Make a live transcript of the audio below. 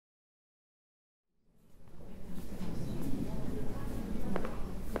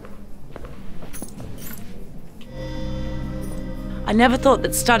I never thought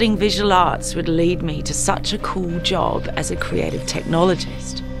that studying visual arts would lead me to such a cool job as a creative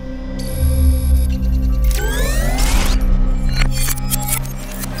technologist.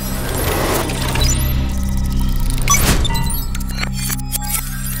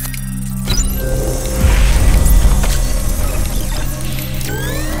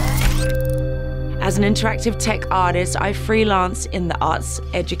 As an interactive tech artist, I freelance in the arts,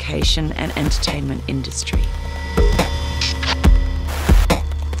 education and entertainment industry.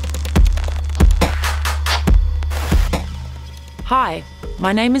 Hi,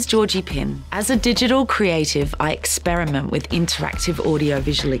 my name is Georgie Pinn. As a digital creative, I experiment with interactive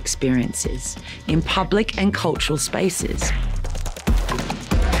audiovisual experiences in public and cultural spaces.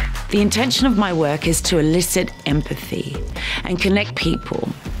 The intention of my work is to elicit empathy and connect people.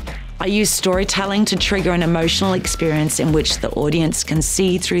 I use storytelling to trigger an emotional experience in which the audience can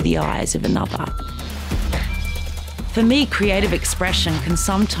see through the eyes of another. For me, creative expression can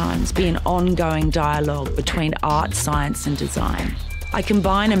sometimes be an ongoing dialogue between art, science and design. I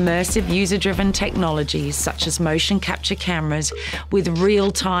combine immersive user-driven technologies such as motion capture cameras with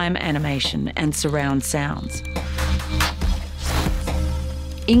real-time animation and surround sounds.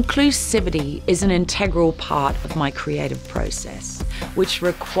 Inclusivity is an integral part of my creative process, which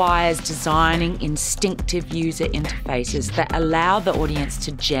requires designing instinctive user interfaces that allow the audience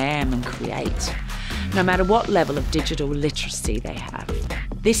to jam and create, no matter what level of digital literacy they have.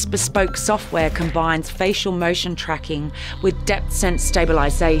 This bespoke software combines facial motion tracking with depth sense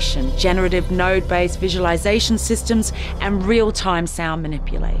stabilization, generative node-based visualization systems, and real-time sound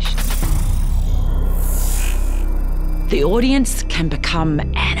manipulation. The audience can become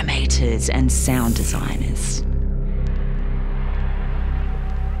animators and sound designers.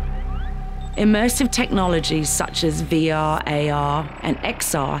 Immersive technologies such as VR, AR, and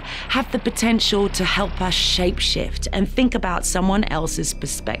XR have the potential to help us shapeshift and think about someone else's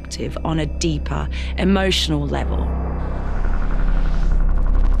perspective on a deeper, emotional level.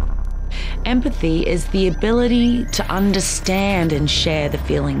 Empathy is the ability to understand and share the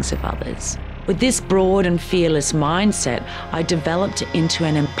feelings of others. With this broad and fearless mindset, I developed into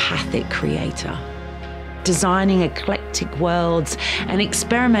an empathic creator, designing eclectic worlds and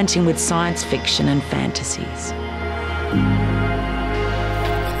experimenting with science fiction and fantasies.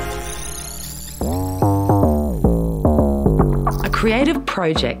 A creative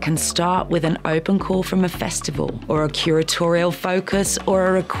project can start with an open call from a festival, or a curatorial focus, or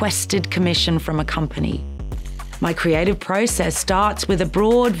a requested commission from a company. My creative process starts with a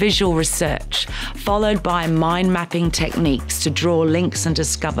broad visual research, followed by mind mapping techniques to draw links and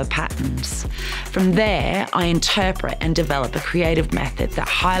discover patterns. From there, I interpret and develop a creative method that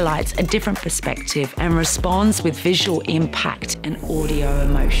highlights a different perspective and responds with visual impact and audio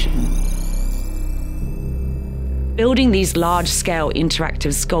emotion. Building these large-scale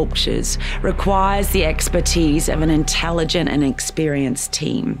interactive sculptures requires the expertise of an intelligent and experienced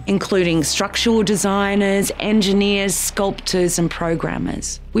team, including structural designers, engineers, sculptors, and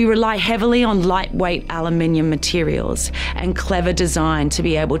programmers. We rely heavily on lightweight aluminium materials and clever design to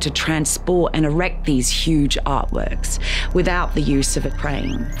be able to transport and erect these huge artworks without the use of a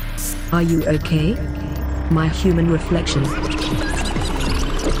crane. Are you okay? My human reflection.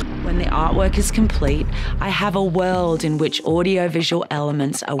 When the artwork is complete, I have a world in which audiovisual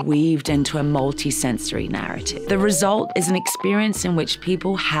elements are weaved into a multi-sensory narrative. The result is an experience in which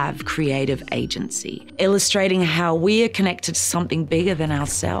people have creative agency, illustrating how we are connected to something bigger than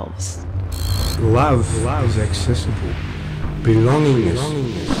ourselves. Love is accessible.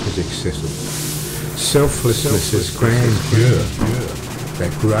 Belongingness is accessible. Selflessness is grandeur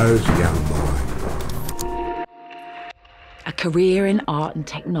that grows young mind. A career in art and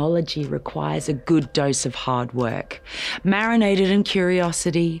technology requires a good dose of hard work, marinated in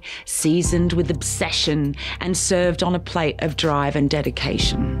curiosity, seasoned with obsession, and served on a plate of drive and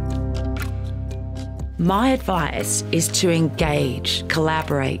dedication. My advice is to engage,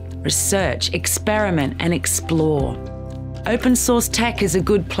 collaborate, research, experiment, and explore. Open source tech is a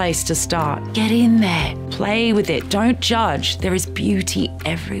good place to start. Get in there, play with it, don't judge. There is beauty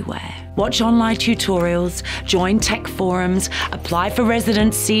everywhere. Watch online tutorials, join tech forums, apply for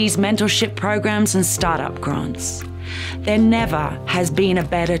residencies, mentorship programs, and startup grants. There never has been a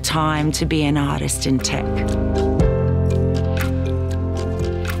better time to be an artist in tech.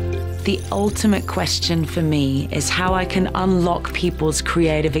 The ultimate question for me is how I can unlock people's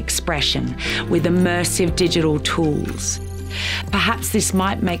creative expression with immersive digital tools. Perhaps this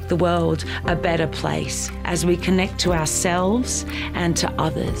might make the world a better place as we connect to ourselves and to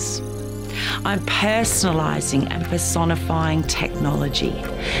others. I'm personalising and personifying technology,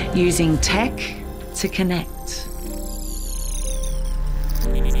 using tech to connect.